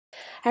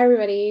Hi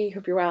everybody,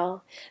 hope you're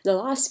well. In the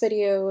last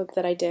video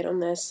that I did on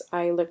this,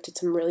 I looked at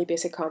some really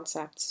basic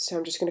concepts, so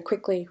I'm just going to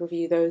quickly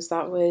review those.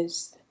 That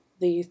was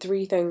the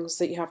 3 things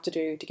that you have to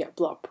do to get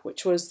Blup,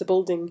 which was the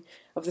building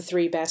of the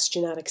 3 best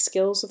genetic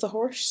skills of the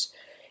horse,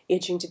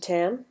 aging to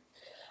 10,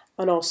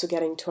 and also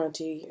getting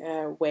 20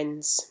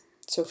 wins,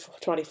 so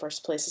 20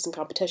 first places in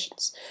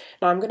competitions.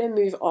 Now I'm going to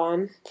move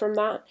on from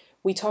that.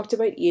 We talked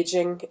about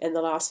aging in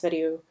the last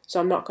video, so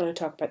I'm not going to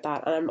talk about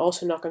that, and I'm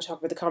also not going to talk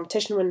about the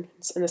competition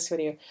wins in this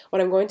video.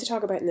 What I'm going to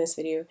talk about in this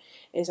video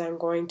is I'm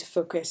going to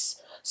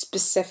focus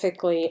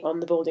specifically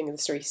on the building of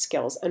the 3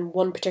 skills and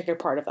one particular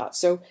part of that.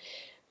 So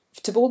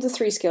to build the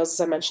 3 skills,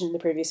 as I mentioned in the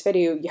previous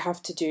video, you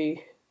have to do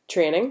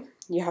training,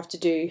 you have to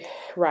do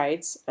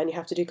rides, and you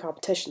have to do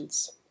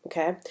competitions.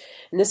 Okay,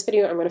 in this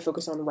video I'm going to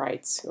focus on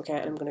rides, okay,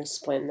 and I'm going to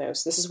explain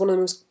those. This is one of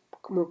the most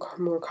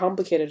more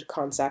complicated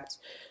concepts,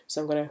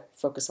 so I'm going to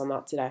focus on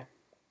that today.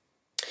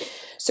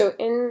 So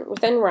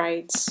within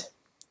rides,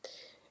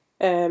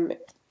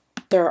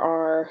 there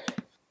are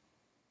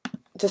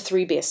the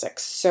 3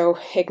 basics. So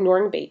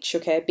ignoring beach,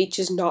 okay, beach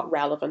is not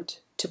relevant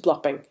to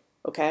blupping,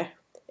 okay,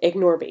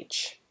 ignore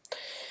beach.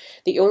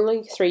 The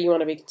only 3 you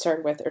want to be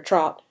concerned with are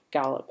trot,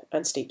 gallop,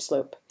 and steep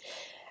slope.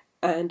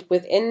 And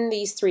within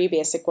these 3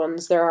 basic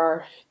ones, there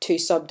are 2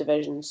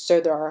 subdivisions. So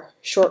there are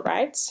short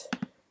rides,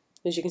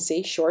 as you can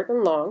see, short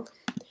and long.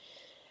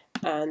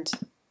 And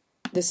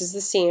this is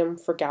the same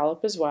for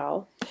gallop as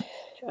well,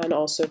 and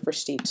also for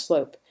steep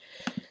slope.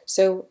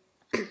 So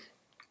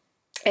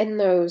in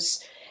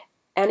those,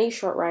 any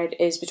short ride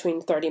is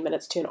between 30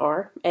 minutes to an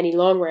hour. Any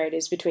long ride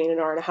is between an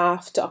hour and a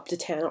half to up to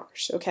 10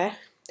 hours, okay?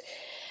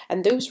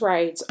 And those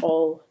rides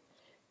all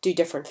do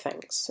different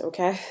things,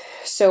 okay?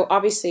 So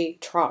obviously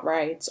trot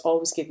rides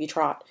always give you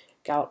trot,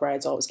 gallop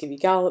rides always give you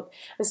gallop,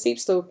 and steep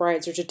slope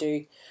rides are to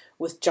do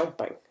with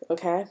jumping,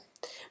 okay?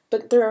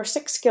 But there are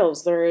 6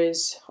 skills. There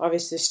is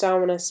obviously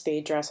stamina,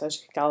 speed,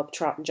 dressage, gallop,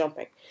 trot, and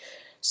jumping.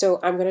 So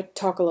I'm going to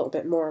talk a little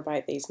bit more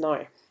about these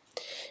now.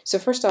 So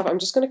first off, I'm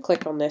just going to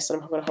click on this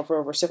and I'm going to hover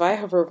over. So if I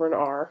hover over an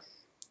R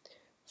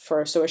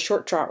for a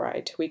short trot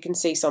ride, we can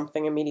see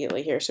something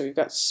immediately here. So we've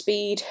got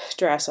speed,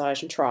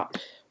 dressage, and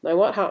trot. Now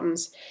what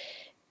happens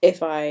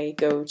if I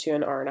go to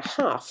an hour and a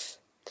half?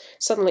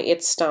 Suddenly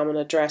it's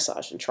stamina,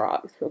 dressage, and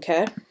trot,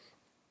 okay?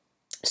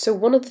 So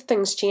one of the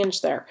things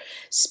changed there.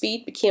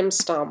 Speed became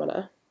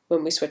stamina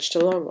when we switched to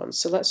long ones.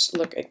 So let's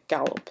look at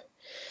gallop.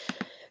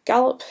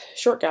 Gallop,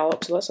 short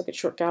gallop, so let's look at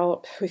short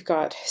gallop. We've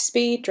got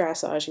speed,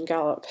 dressage, and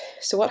gallop.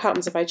 So what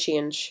happens if I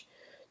change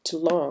to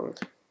long?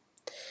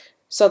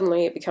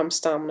 Suddenly it becomes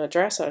stamina,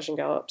 dressage, and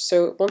gallop.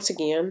 So once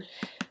again,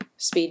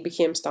 speed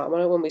became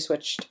stamina when we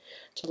switched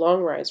to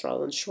long rides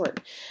rather than short.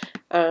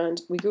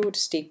 And we go to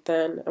steep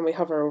then, and we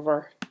hover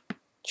over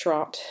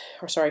short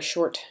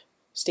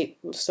steep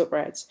slope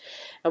rides.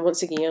 And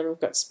once again, we've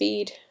got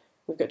speed,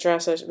 we've got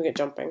dressage, we've got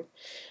jumping.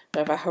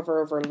 Now if I hover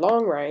over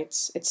long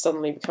rides, it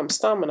suddenly becomes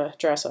stamina,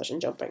 dressage,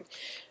 and jumping.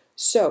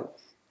 So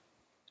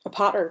a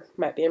pattern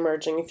might be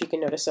emerging if you can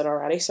notice it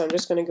already. So I'm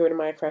just going to go to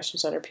my Equestrian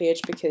Center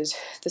page because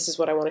this is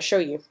what I want to show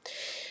you.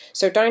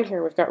 So down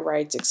here we've got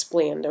rides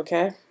explained,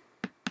 okay?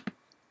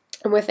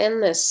 And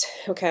within this,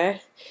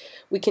 okay,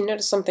 we can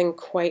notice something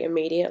quite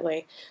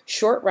immediately.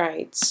 Short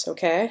rides,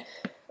 okay,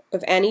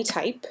 of any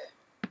type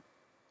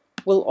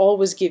will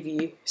always give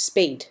you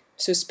speed.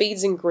 So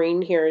speed's in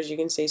green here, as you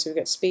can see. So we've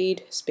got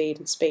speed, speed,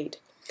 and speed.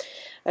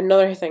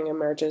 Another thing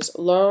emerges.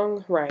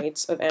 Long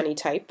rides of any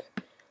type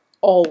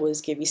always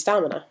give you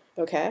stamina,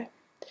 okay?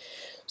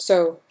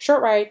 So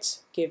short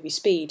rides give you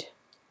speed.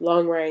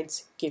 Long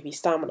rides give you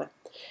stamina.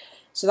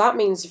 So that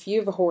means if you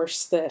have a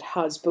horse that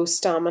has both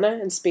stamina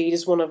and speed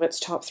as one of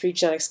its top 3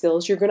 genetic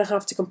skills, you're going to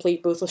have to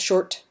complete both a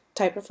short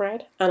type of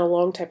ride and a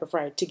long type of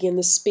ride to gain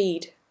the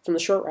speed from the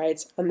short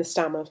rides and the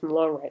stamina from the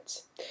long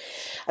rides.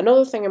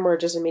 Another thing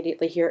emerges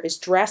immediately here is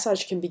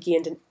dressage can be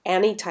gained in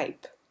any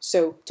type.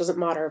 So it doesn't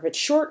matter if it's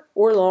short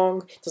or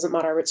long, it doesn't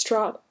matter if it's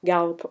trot,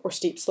 gallop, or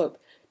steep slope.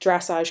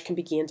 Dressage can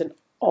be gained in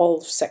all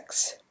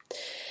 6.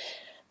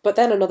 But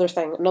then another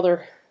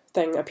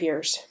thing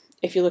appears.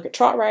 If you look at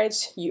trot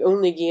rides, you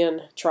only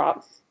gain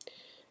trot.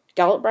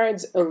 Gallop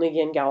rides only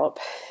gain gallop.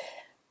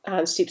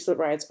 And steep slope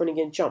rides only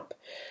gain jump.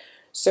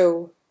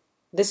 So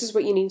this is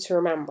what you need to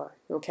remember,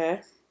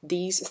 okay?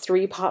 These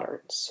 3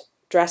 patterns.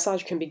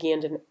 Dressage can be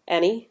gained in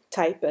any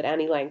type at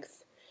any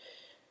length.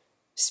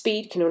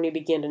 Speed can only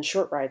be gained in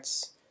short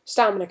rides.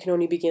 Stamina can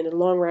only be gained in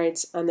long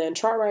rides. And then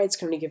trot rides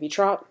can only give you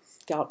trot.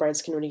 Gallop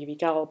rides can only give you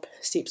gallop.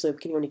 Steep slope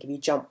can only give you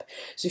jump.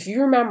 So if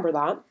you remember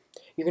that,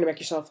 you're going to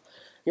make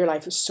your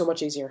life so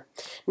much easier.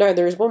 Now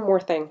there is one more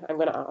thing I'm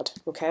going to add,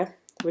 okay,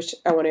 which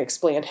I want to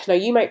explain. Now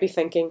you might be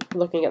thinking,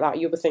 looking at that,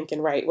 you'll be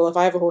thinking, right, well if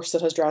I have a horse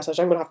that has dressage,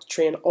 I'm going to have to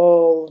train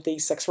all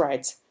these 6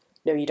 rides.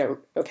 No you don't,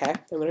 okay?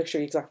 I'm going to show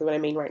you exactly what I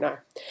mean right now.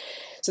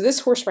 So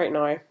this horse right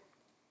now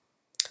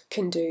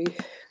can do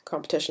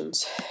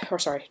competitions, or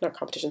sorry, not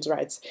competitions,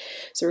 rides.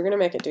 So we're going to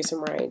make it do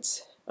some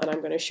rides, and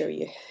I'm going to show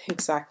you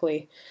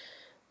exactly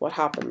what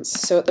happens.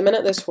 So at the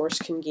minute this horse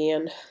can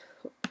gain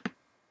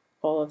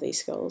all of these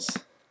skills.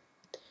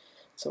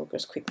 So we'll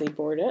just quickly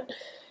board it.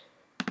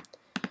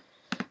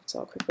 So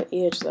I'll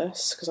quickly age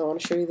this because I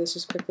want to show you this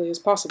as quickly as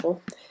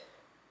possible.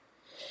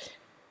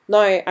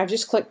 Now I've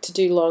just clicked to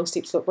do long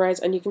steep slope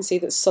rides, and you can see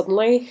that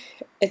suddenly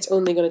it's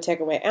only going to take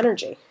away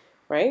energy,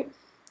 right?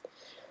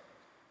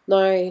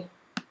 Now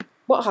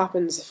what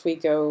happens if we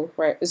go,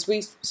 right, as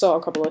we saw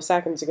a couple of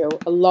seconds ago,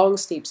 a long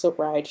steep slope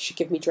ride should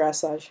give me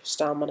dressage,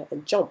 stamina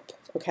and jump,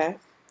 okay?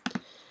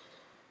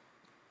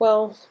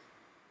 Well,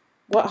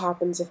 what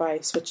happens if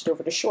I switch it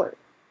over to short?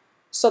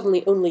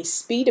 Suddenly only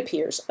speed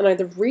appears. And now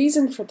the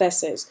reason for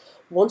this is,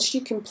 once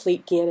you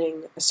complete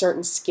gaining a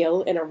certain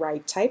skill in a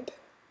ride type,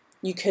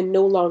 you can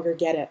no longer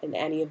get it in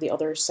any of the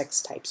other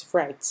 6 types of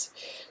rides.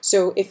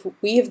 So if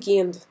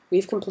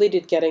we've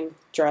completed getting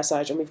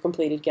dressage and we've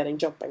completed getting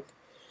jumping.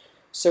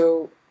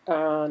 So,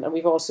 and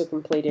we've also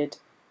completed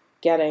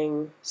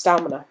getting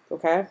stamina,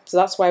 okay? So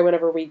that's why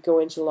whenever we go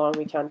into long,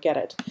 we can't get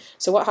it.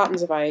 So what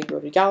happens if I go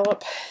to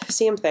Gallop?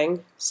 Same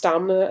thing,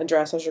 stamina and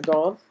dressage are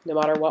gone, no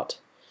matter what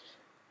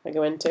I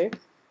go into.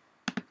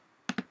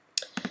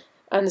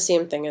 And the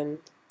same thing in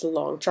the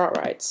long trot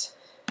rides.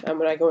 And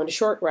when I go into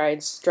short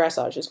rides,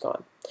 dressage is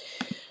gone.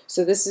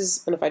 So this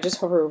is, and if I just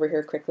hover over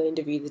here quickly and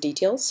view the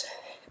details,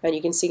 and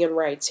you can see in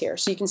rides here.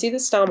 So you can see the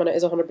stamina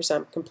is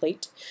 100%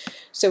 complete.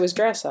 So is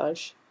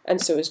dressage,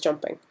 and so is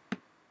jumping.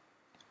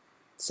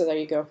 So there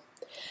you go.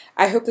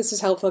 I hope this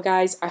was helpful,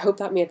 guys. I hope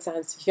that made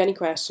sense. If you have any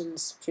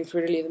questions, feel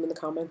free to leave them in the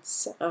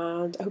comments.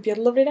 And I hope you had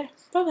a lovely day.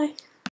 Bye-bye.